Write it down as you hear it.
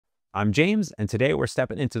I'm James, and today we're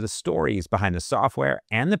stepping into the stories behind the software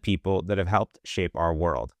and the people that have helped shape our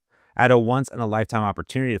world. I had a once-in-a-lifetime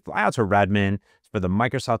opportunity to fly out to Redmond for the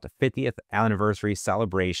Microsoft 50th anniversary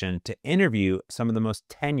celebration to interview some of the most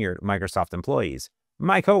tenured Microsoft employees,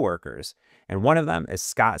 my coworkers. And one of them is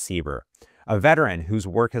Scott Seiber, a veteran whose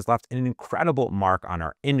work has left an incredible mark on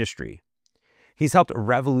our industry. He's helped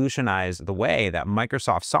revolutionize the way that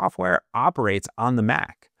Microsoft software operates on the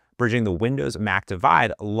Mac, bridging the Windows-Mac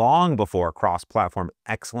divide long before cross-platform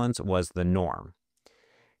excellence was the norm.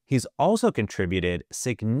 He's also contributed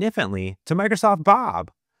significantly to Microsoft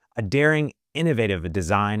Bob, a daring, innovative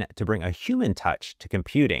design to bring a human touch to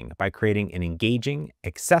computing by creating an engaging,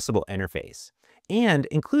 accessible interface, and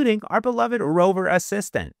including our beloved Rover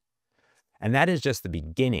assistant. And that is just the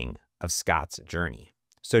beginning of Scott's journey.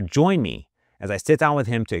 So join me as I sit down with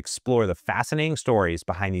him to explore the fascinating stories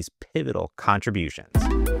behind these pivotal contributions.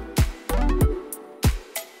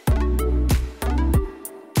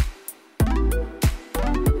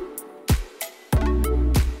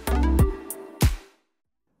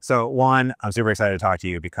 So one, I'm super excited to talk to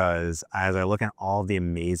you because as I look at all the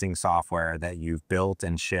amazing software that you've built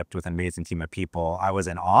and shipped with an amazing team of people, I was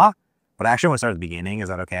in awe, but I actually want to start at the beginning. Is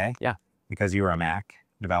that okay? Yeah. Because you were a Mac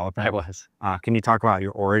developer. I was. Can you talk about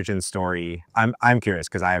your origin story? I'm curious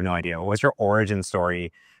because I have no idea. What's your origin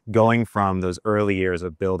story going from those early years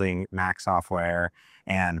of building Mac software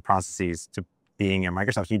and processes to being at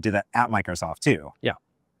Microsoft? You did that at Microsoft too. Yeah.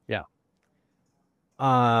 Yeah.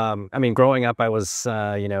 I mean, growing up, I was,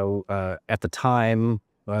 at the time,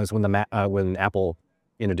 was when Apple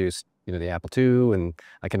introduced, the Apple II, and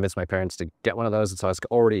I convinced my parents to get one of those. And so I was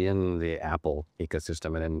already in the Apple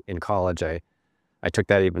ecosystem. And in college, I took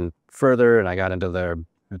that even further and I got into their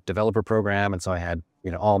developer program. And so I had,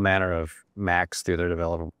 all manner of Macs through their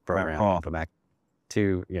developer program, the Mac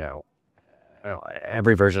II,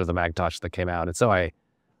 every version of the Macintosh that came out. And so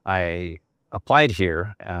I applied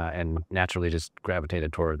here and naturally just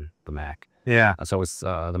gravitated toward the Mac. Yeah. So it was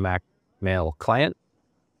the Mac Mail client.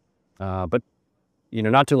 But,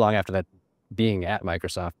 not too long after that, being at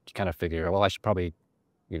Microsoft, you kind of figure, well, I should probably,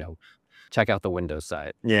 check out the Windows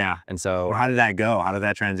side. Yeah. And so, well, how did that go? How did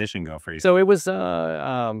that transition go for you? So it was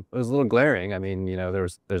a little glaring. I mean,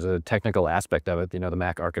 there's a technical aspect of it. The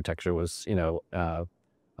Mac architecture was,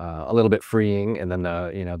 a little bit freeing, and then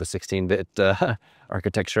the 16-bit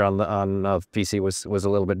architecture on the PC was a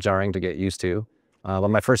little bit jarring to get used to. But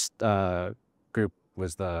my first group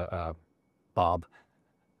was the Bob.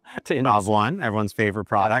 Bob one, everyone's favorite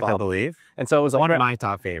product, I believe. And so it was one of my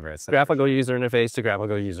top favorites. Graphical user interface to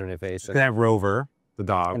graphical user interface. They have Rover, the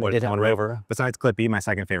dog. And did have Rover. Besides Clippy, my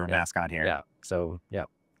second favorite mascot here. Yeah. So yeah.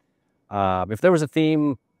 If there was a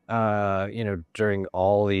theme, during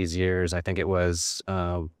all these years, I think it was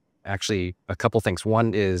actually a couple things.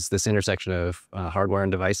 One is this intersection of hardware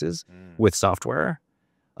and devices with software,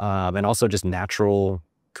 and also just natural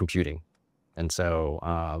computing. And so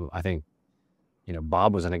I think,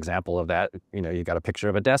 Bob was an example of that. You got a picture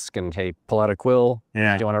of a desk and, hey, pull out a quill.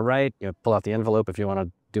 Yeah. If you want to write, pull out the envelope. If you want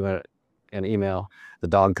to do an email, the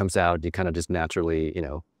dog comes out. You kind of just naturally,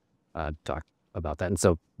 talk about that. And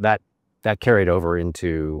so that carried over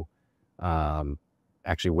into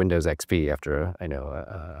actually Windows XP after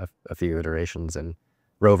a few iterations, and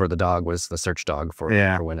Rover the dog was the search dog for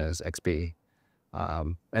Windows XP.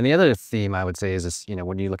 And the other theme I would say is this,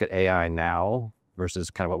 when you look at AI now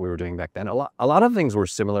versus kind of what we were doing back then, a lot of things were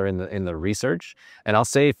similar in the research. And I'll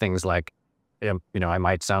say things like, I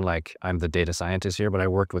might sound like I'm the data scientist here, but I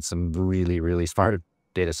worked with some really, really smart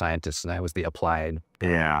data scientists, and I was the applied,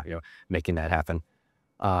 making that happen.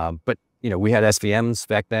 But we had SVMs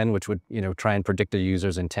back then, which would, try and predict a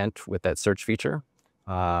user's intent with that search feature.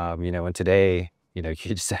 And today, you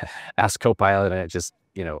just ask Copilot and it just,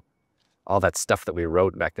 all that stuff that we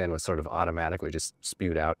wrote back then was sort of automatically just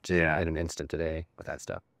spewed out in an instant today with that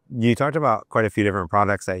stuff. You talked about quite a few different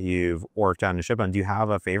products that you've worked on and shipped on. Do you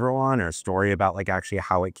have a favorite one or a story about like actually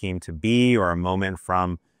how it came to be, or a moment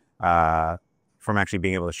from actually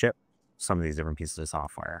being able to ship some of these different pieces of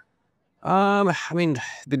software? I mean,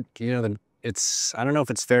 it's, I don't know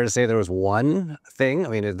if it's fair to say there was one thing. I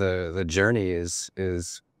mean, the journey is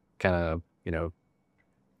kind of,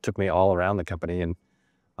 took me all around the company. And,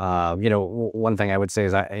 one thing I would say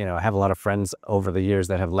is I have a lot of friends over the years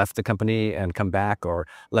that have left the company and come back, or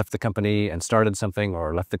left the company and started something,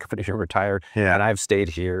 or left the company and retired. Yeah. And I've stayed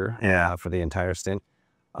here for the entire stint.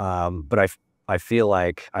 But I feel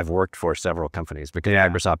like I've worked for several companies because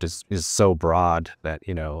Microsoft is so broad that,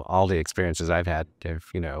 all the experiences I've had have,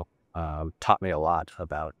 taught me a lot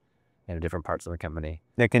about different parts of the company.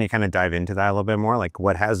 Yeah, can you kind of dive into that a little bit more? Like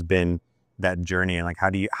what has been that journey, and like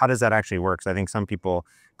how does that actually work? 'Cause I think some people,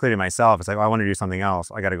 including myself, it's like, oh, I want to do something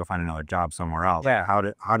else. I got to go find another job somewhere else. Yeah. How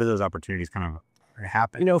do those opportunities kind of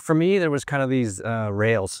happen? You know, for me, there was kind of these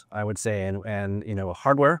rails, I would say, and you know,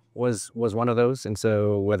 hardware was one of those. And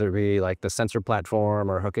so whether it be like the sensor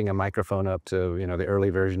platform or hooking a microphone up to, you know, the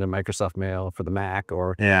early version of Microsoft Mail for the Mac,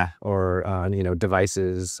 or you know,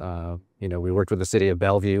 devices. You know, we worked with the city of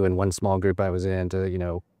Bellevue in one small group I was in to, you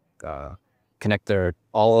know, connect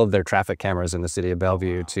all of their traffic cameras in the city of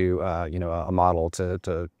Bellevue to you know, a model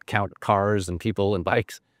to count cars and people and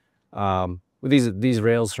bikes. These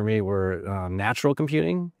rails for me were natural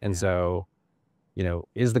computing. And so, you know,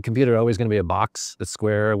 is the computer always going to be a box that's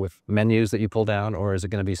square with menus that you pull down, or is it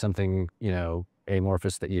going to be something, you know,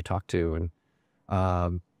 amorphous that you talk to?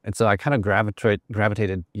 And so I kind of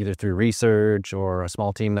gravitated either through research or a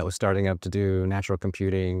small team that was starting up to do natural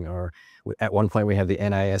computing, or at one point we had the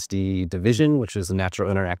NISD division, which is the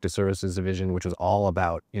Natural Interactive Services division, which was all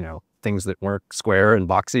about, you know, things that weren't square and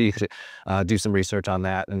boxy, do some research on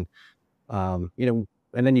that. And you know,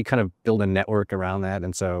 and then you kind of build a network around that.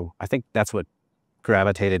 And so I think that's what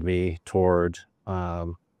gravitated me toward,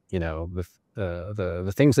 you know,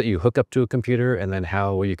 the things that you hook up to a computer, and then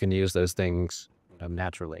how you can use those things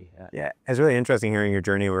naturally. Yeah, it's really interesting hearing your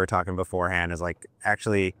journey. We were talking beforehand is like,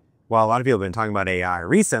 actually, while a lot of people have been talking about AI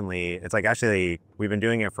recently, it's like, actually, we've been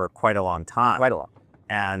doing it for quite a long time. Quite a long.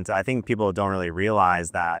 And I think people don't really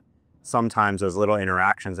realize that sometimes those little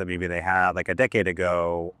interactions that maybe they had like a decade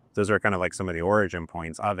ago, those are kind of like some of the origin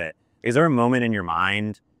points of it. Is there a moment in your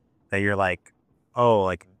mind that you're like, oh,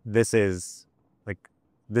 like this is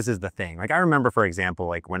the thing? Like I remember, for example,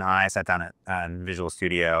 like when I sat down at Visual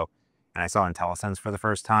Studio and I saw IntelliSense for the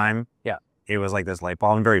first time. Yeah. It was like this light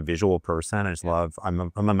bulb. I'm a very visual person. I just love,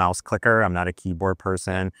 I'm a mouse clicker. I'm not a keyboard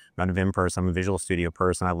person. I'm not a Vim person. I'm a Visual Studio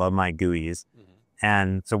person. I love my GUIs.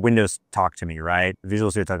 And so Windows talked to me, right?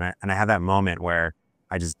 Visual Studio talked to me. And I had that moment where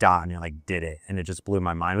I just did it. And it just blew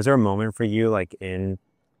my mind. Was there a moment for you like in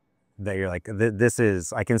that you're like, this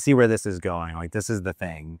is, I can see where this is going. Like, this is the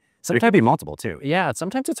thing. Sometimes it could be multiple too. Yeah.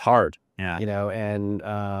 Sometimes it's hard. Yeah. You know, and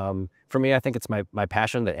for me, I think it's my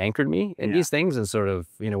passion that anchored me in these things. And sort of,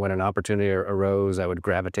 you know, when an opportunity arose, I would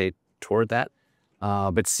gravitate toward that.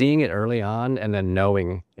 But seeing it early on and then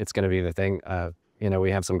knowing it's going to be the thing, you know,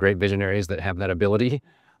 we have some great visionaries that have that ability.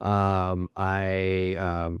 I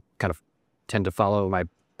kind of tend to follow my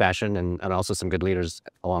passion and also some good leaders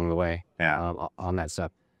along the way on that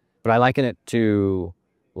stuff. But I liken it to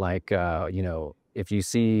like, you know, if you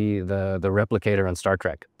see the replicator on Star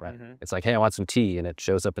Trek, right? It's like, hey, I want some tea, and it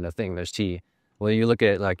shows up in a thing, there's tea. Well, you look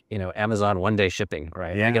at like, you know, Amazon one-day shipping,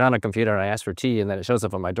 right? I get on a computer and I ask for tea, and then it shows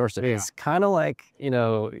up on my doorstep. It's kind of like, you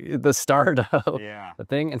know, the start of the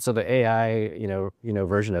thing. And so the AI, you know,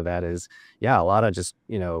 version of that is, a lot of just,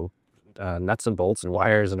 you know, nuts and bolts and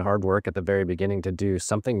wires and hard work at the very beginning to do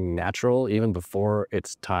something natural, even before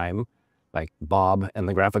its time, like Bob and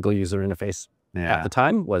the graphical user interface at the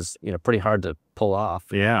time was, you know, pretty hard to pull off.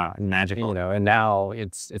 Yeah, magical. You know, and now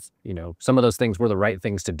it's you know, some of those things were the right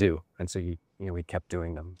things to do, and so you know, we kept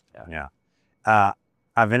doing them.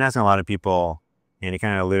 I've been asking a lot of people, and you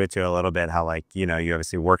kind of alluded to a little bit how, like, you know, you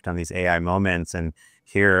obviously worked on these AI moments, and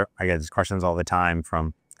here I get these questions all the time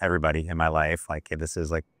from everybody in my life, like, hey, this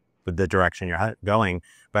is like the direction you're going,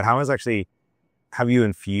 but have you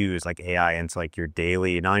infused like AI into like your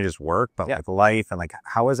daily, not only just work, but like life, and like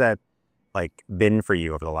how has that like been for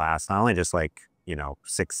you over the last, not only just like, you know,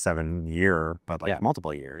 6-7 year, but like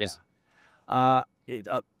multiple years?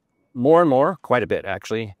 More and more, quite a bit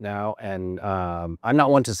actually now. And I'm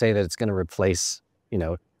not one to say that it's going to replace, you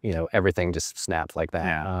know, everything just snapped like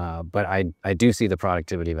that. But I do see the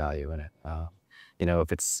productivity value in it. You know,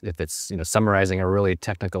 if it's, you know, summarizing a really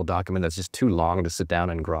technical document that's just too long to sit down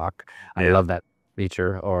and grok, I love that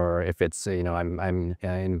feature. Or if it's, you know, I'm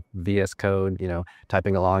in VS Code, you know,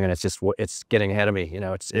 typing along, and it's getting ahead of me. You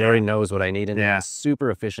know, it already knows what I need, and it's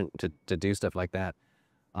super efficient to do stuff like that.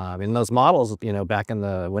 In those models, you know, back in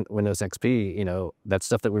the Windows XP, you know, that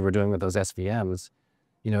stuff that we were doing with those SVMs,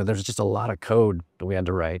 you know, there's just a lot of code that we had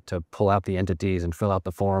to write to pull out the entities and fill out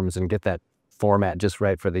the forms and get that format just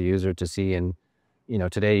right for the user to see. And, you know,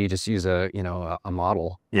 today you just use a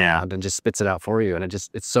model, and just spits it out for you, and it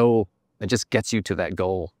just gets you to that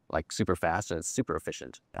goal like super fast, and it's super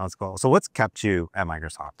efficient. That's cool. So what's kept you at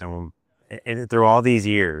Microsoft, and through all these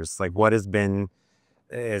years, like what has been,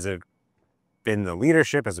 has it been the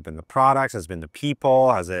leadership? Has it been the products? Has it been the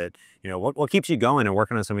people? Has it, you know, what keeps you going and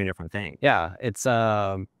working on so many different things? Yeah, it's,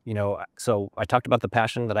 you know, so I talked about the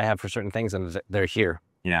passion that I have for certain things, and they're here.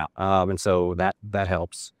 Yeah. And so that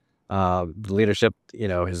helps. The leadership, you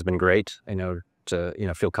know, has been great, you know, to, you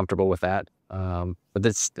know, feel comfortable with that. But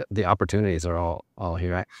the opportunities are all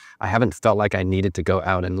here. I haven't felt like I needed to go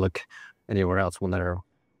out and look anywhere else when they're,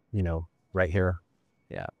 right here.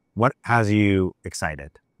 Yeah. What has you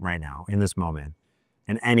excited right now in this moment?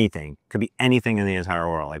 And anything, could be anything in the entire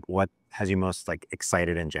world. Like, what has you most like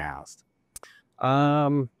excited and jazzed?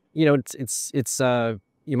 It's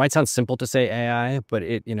you might sound simple to say AI, but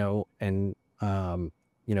it's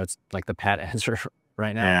like the pat answer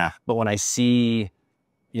right now. Yeah. But when I see,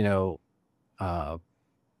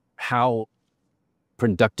 how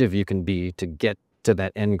productive you can be to get to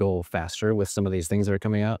that end goal faster with some of these things that are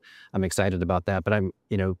coming out, I'm excited about that. But I'm,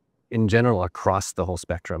 in general, across the whole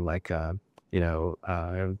spectrum, like,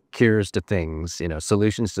 cures to things,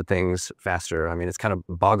 solutions to things faster. I mean, it's kind of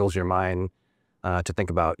boggles your mind to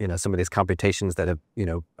think about, some of these computations that have,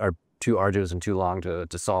 are too arduous and too long to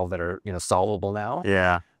solve that are, solvable now.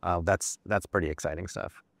 Yeah. That's pretty exciting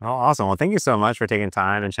stuff. Oh, awesome. Well, thank you so much for taking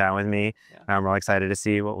time and chatting with me. Yeah. I'm really excited to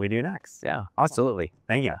see what we do next. Yeah, Awesome. absolutely.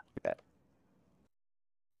 Thank you.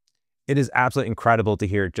 It is absolutely incredible to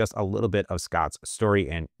hear just a little bit of Scott's story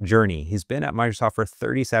and journey. He's been at Microsoft for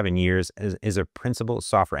 37 years and is a principal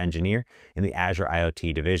software engineer in the Azure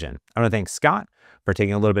IoT division. I want to thank Scott for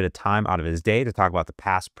taking a little bit of time out of his day to talk about the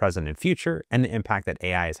past, present, and future and the impact that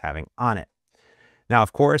AI is having on it. Now,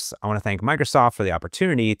 of course, I want to thank Microsoft for the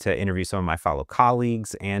opportunity to interview some of my fellow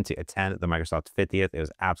colleagues and to attend the Microsoft 50th. It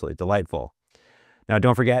was absolutely delightful. Now,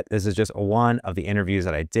 don't forget, this is just one of the interviews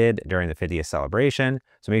that I did during the 50th celebration.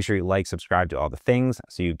 So make sure you like, subscribe to all the things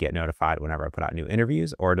so you get notified whenever I put out new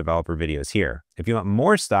interviews or developer videos here. If you want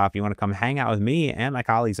more stuff, you want to come hang out with me and my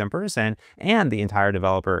colleagues in person and the entire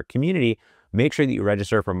developer community, make sure that you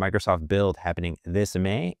register for Microsoft Build happening this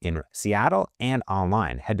May in Seattle and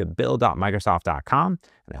online. Head to build.microsoft.com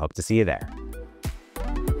and I hope to see you there.